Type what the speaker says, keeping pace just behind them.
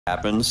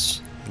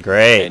happens.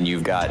 Great. And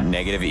you've got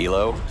negative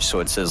elo, so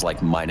it says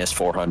like minus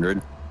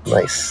 400.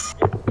 Nice.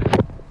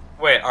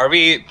 Wait, are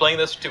we playing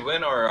this to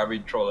win or are we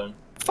trolling?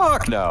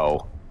 Fuck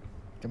no.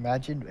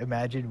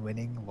 Imagine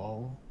winning,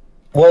 lol.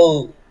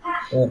 Well,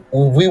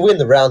 we win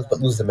the round but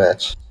lose the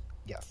match.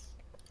 Yes.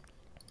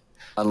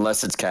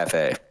 Unless it's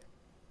cafe.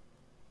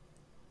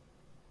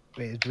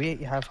 Wait, do we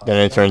have...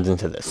 Then it turns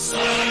into this.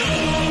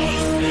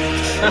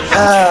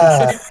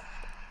 Ah.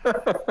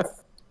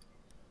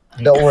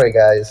 Don't worry,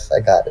 guys.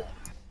 I got it.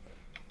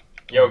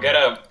 Yo, get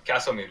a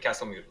castle mute.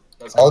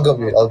 Let's I'll go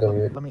mute.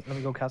 Let me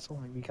go castle.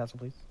 Let me castle,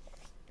 please.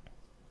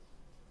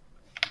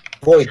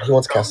 Void, he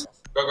wants castle.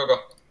 Go.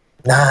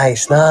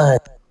 Nice. Nice.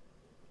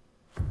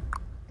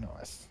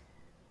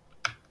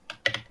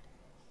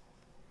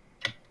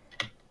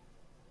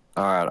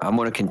 All right, I'm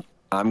going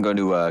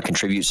to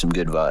contribute some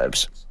good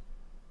vibes.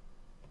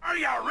 Are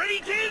you ready,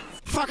 kids?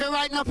 Fucking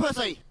right in the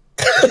pussy.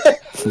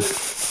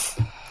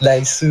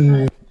 Nice.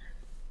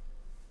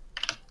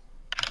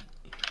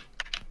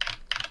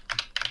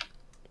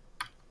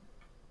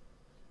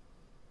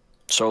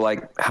 So,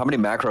 like, how many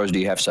macros do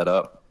you have set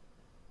up?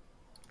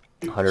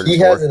 104. He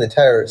has an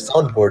entire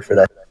soundboard for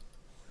that.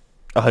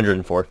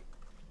 104.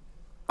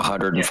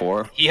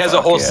 104? He has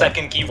a whole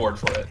second keyboard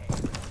for it.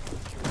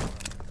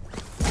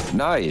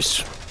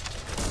 Nice.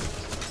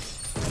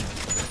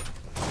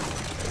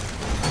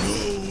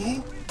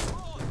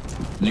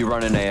 You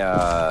running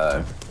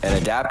an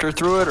adapter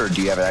through it, or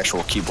do you have an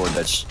actual keyboard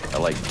that's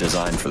like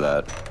designed for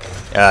that?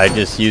 I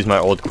just used my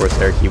old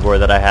Corsair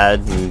keyboard that I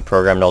had and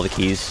programmed all the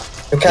keys,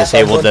 Okay,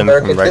 disabled them from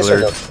American Fish or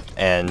regular, no?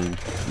 and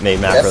made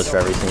macros for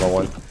every single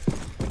one.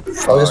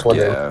 I was just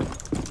wondering. Yeah.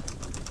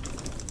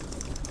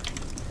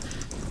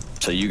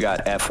 So you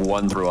got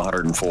F1 through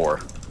 104.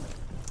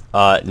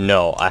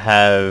 No, I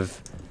have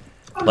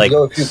like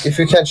Yo, if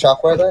you can't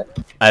shockwire that,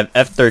 I have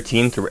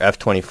F13 through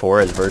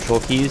F24 as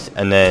virtual keys,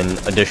 and then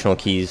additional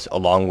keys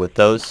along with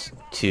those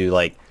to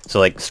like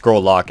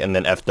scroll lock and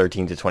then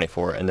F13 to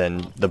 24, and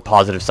then the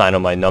positive sign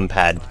on my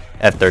numpad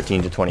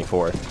F13 to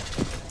 24.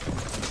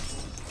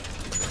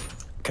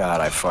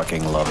 God, I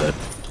fucking love it.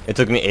 It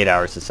took me 8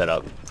 hours to set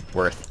up.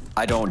 Worth.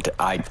 I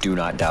do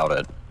not doubt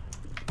it.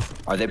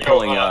 Are they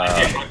pulling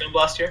Shotgun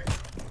blast here?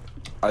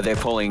 Are they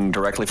pulling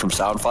directly from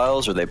sound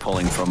files, or are they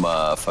pulling from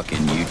fucking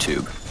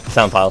YouTube?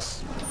 Sound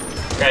files.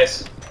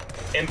 Guys,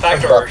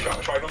 impact or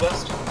shotgun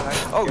blast?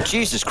 Oh,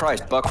 Jesus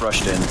Christ, Buck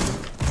rushed in.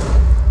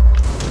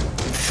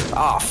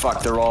 Ah,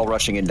 fuck, they're all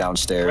rushing in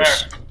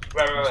downstairs.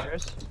 Where?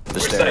 The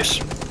Which stairs.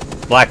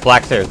 side?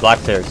 Black stairs.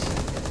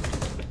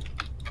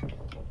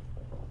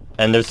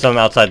 And there's some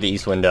outside the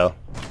east window.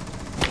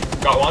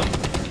 Got one.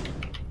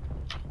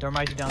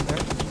 Thermite down there.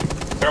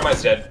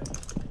 Thermite's dead.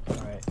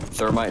 Alright.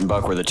 Thermite and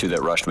Buck were the two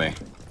that rushed me.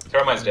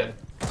 Thermite's dead.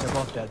 They're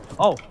both dead.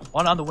 Oh,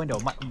 one on the window.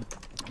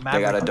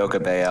 They got a Doka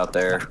Bay out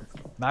there.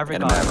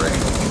 Maverick and a on Maverick.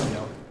 the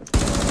window.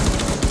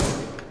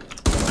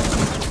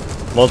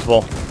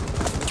 Multiple.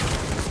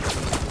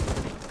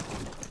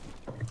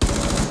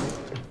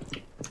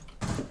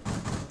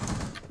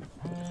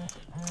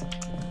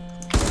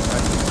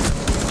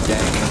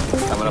 Dang,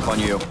 coming up on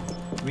you.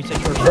 Reset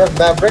your yeah,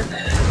 Maverick.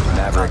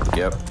 Maverick,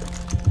 yep.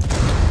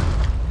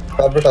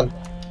 Maverick on.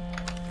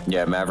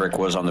 Yeah, Maverick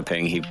was on the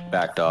ping, he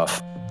backed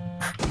off.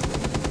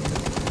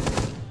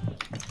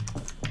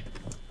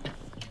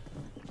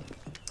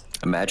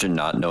 Imagine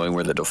not knowing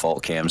where the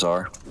default cams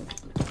are.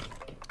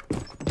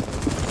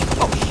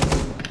 Oh,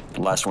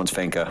 last one's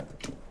Finka.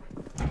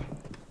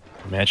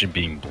 Imagine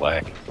being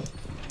black.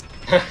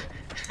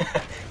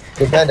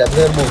 Good man, I'm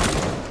gonna move.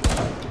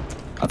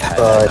 I've had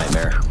that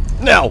nightmare.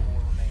 No!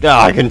 No,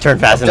 I couldn't turn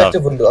fast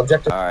Objective enough. window,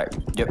 objective. Alright,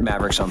 yep,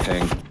 Maverick's on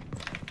ping.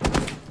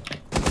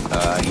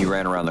 He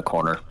ran around the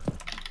corner.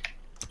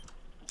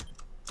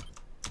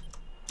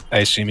 I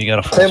assume you got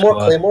a full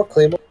squad.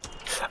 Claymore.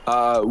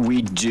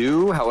 We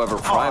do, however,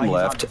 Prime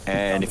left,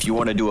 and if you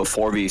want to do a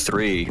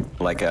 4v3,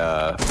 like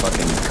a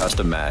fucking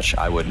custom match,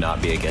 I would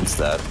not be against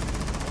that.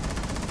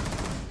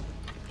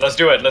 Let's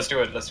do it. I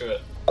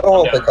don't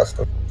want to play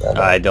custom.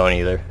 I don't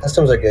either.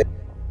 Customs are good.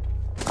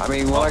 I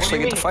mean, we'll actually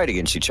do you get to fight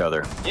against each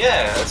other.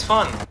 Yeah, it's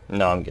fun.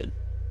 No, I'm good.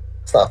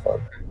 It's not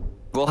fun.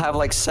 We'll have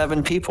like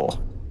 7 people.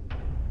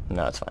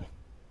 No, it's fine.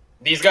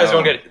 These guys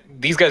don't get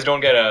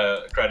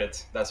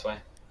credits. That's why.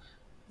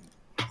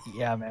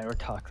 Yeah, man, we're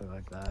talking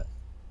like that.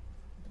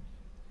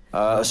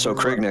 So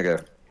Krieg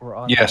nigga. We're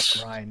on Yes.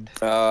 that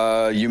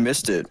grind. You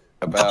missed it.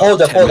 About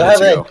Hold up, 10 minutes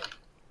ago.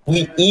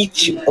 We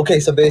each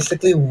so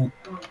basically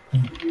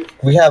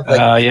we have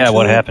like yeah,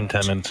 what happened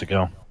 10 minutes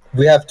ago?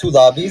 We have 2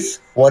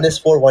 lobbies. One is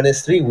 4, one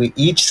is 3. We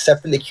each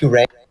separately queue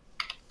rank.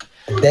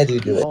 Then you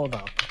do it. Hold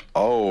up.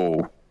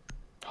 Oh.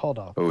 Hold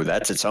up. Oh,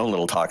 that's its own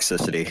little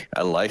toxicity.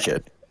 I like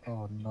it.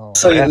 Oh no.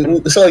 So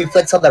you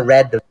flex on the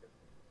random.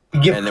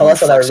 You give And then we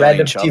plus on our flex on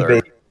random each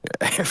other.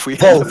 teammate. If we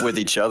end Both. up with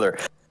each other.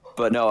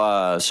 But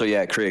no, so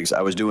yeah, Kriegs,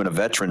 I was doing a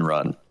veteran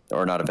run.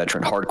 Or not a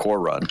veteran,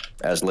 hardcore run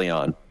as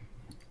Leon.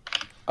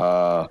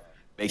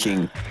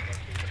 Making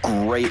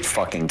great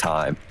fucking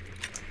time.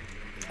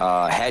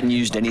 Hadn't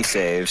used any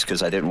saves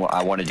because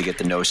I wanted to get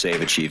the no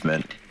save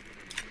achievement.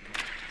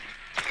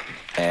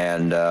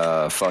 And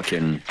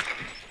fucking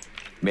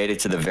made it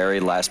to the very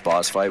last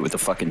boss fight with the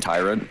fucking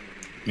tyrant.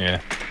 Yeah.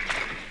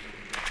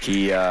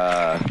 He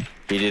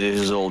did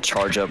his little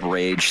charge up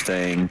rage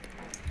thing.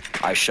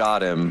 I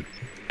shot him,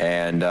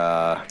 and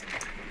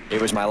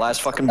it was my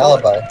last fucking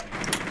bullet. Alibi.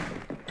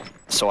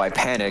 So I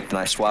panicked and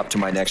I swapped to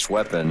my next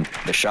weapon,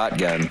 the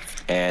shotgun,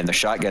 and the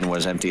shotgun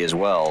was empty as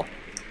well,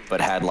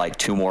 but had like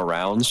 2 more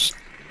rounds.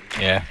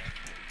 Yeah.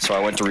 So I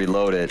went to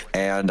reload it,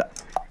 and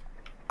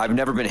I've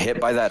never been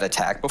hit by that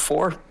attack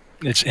before.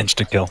 It's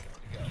insta kill.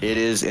 It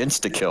is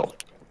insta kill.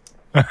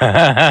 Oh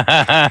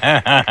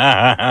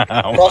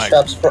Frost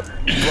traps.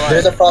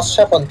 There's a frost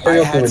trap on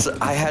karaoke.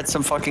 I had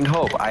some fucking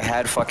hope. I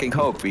had fucking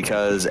hope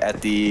because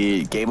at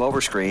the game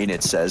over screen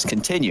it says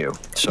continue.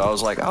 So I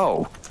was like,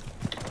 oh,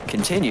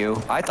 continue?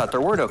 I thought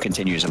there were no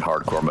continues in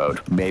hardcore mode.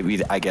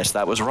 Maybe, I guess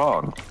that was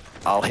wrong.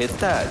 I'll hit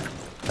that.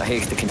 I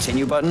hit the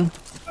continue button.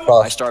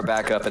 Frost. I start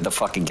back up at the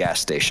fucking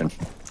gas station.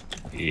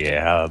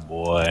 Yeah,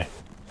 boy.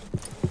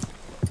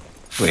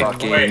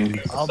 Fucking Wait,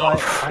 I'll stop.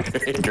 buy.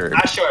 triggered.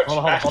 Ash charge. Hold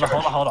on, Ash hold on,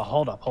 charge.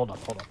 hold up.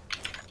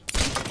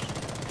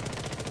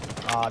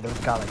 Ah, there's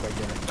a guy like right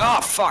there.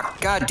 Oh fuck!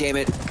 God damn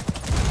it!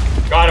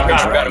 Got him, My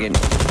got him, got dragon. him.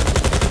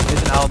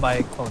 There's an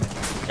alibi clone.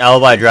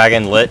 Alibi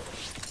dragon lit.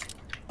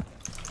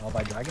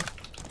 Alibi dragon?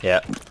 Yeah.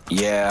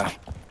 Yeah.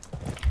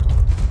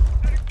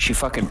 She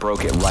fucking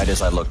broke it right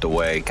as I looked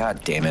away.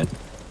 God damn it.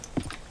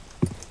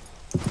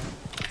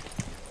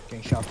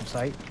 Getting shot from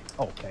sight.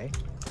 Oh, okay.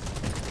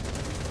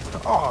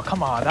 Oh,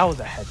 come on. That was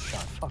a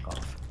headshot. Fuck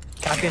off.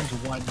 Captain's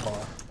 1 bar.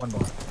 1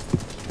 bar.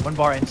 1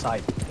 bar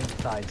inside.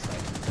 Inside sight.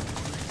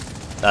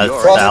 That's You're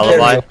the Frost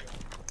alibi. area.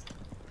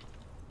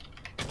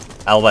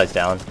 Alibi's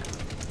down.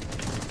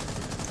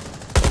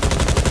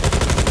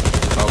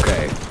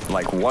 Okay,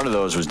 like one of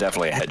those was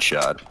definitely a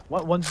headshot.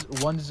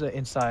 One's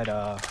inside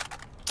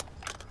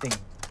thing.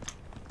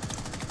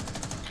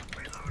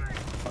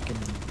 Fucking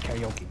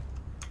karaoke.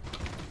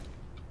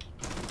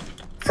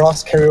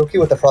 Frost karaoke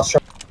with the frost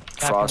trap.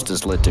 Frost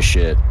is lit to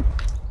shit.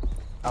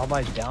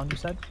 Alibi's down, you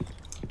said?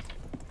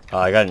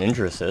 I got an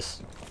injury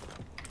assist.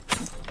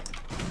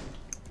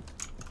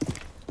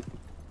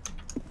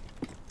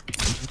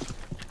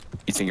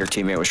 You think your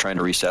teammate was trying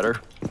to reset her?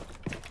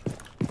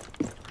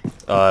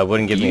 It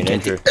wouldn't give me You an get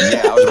injury.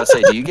 Yeah, I was about to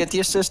say, do you get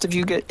the assist if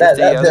you get? If That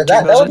the other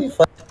team would doesn't? be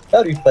fun. That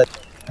would be fun.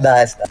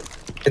 Nah, it's not.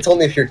 It's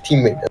only if your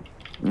teammate does.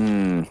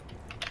 Mm.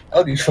 That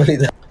would be funny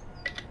though.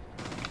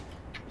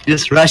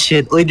 Just rush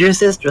it. With your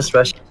assist, just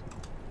rush it.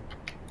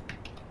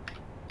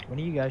 One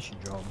of you guys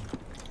should draw me.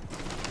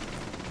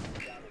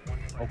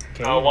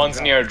 Okay. One's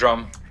near a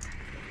drum.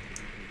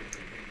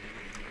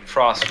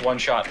 Frost, 1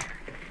 shot.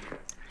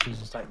 He's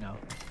in sight now.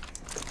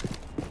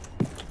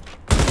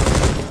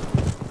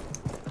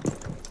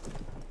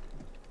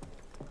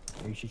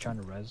 Are you trying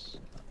to res?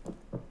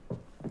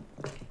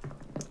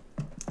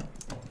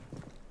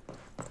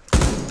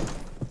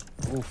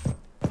 Oof.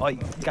 Oh, you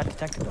got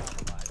detected.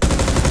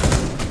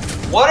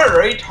 What a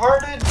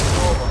retarded!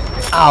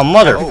 Oh,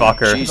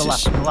 motherfucker. To the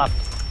left, Jesus. to the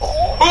left.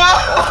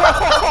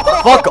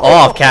 Fuck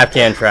off,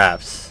 Capcan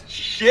Traps.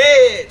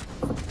 Shit!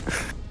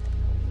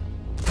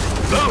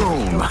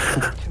 Boom.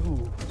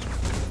 Two.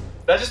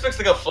 That just looks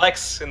like a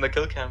flex in the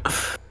kill cam.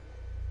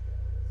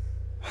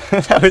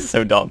 That was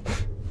so dumb.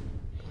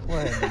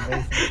 What an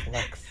amazing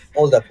flex.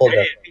 Hold up.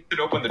 Hey, he should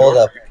open the Hold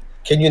door. up.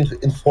 Can you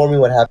inform me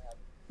what happened?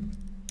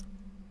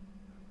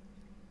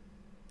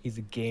 He's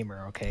a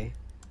gamer, okay?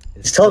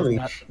 Just tell me.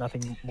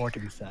 Nothing more to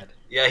be said.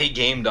 Yeah, he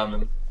gamed on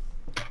them.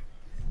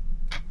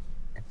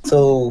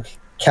 So,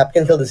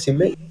 Capcan killed his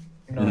teammate?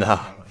 No.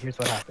 Here's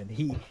what happened.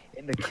 He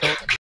in the kill.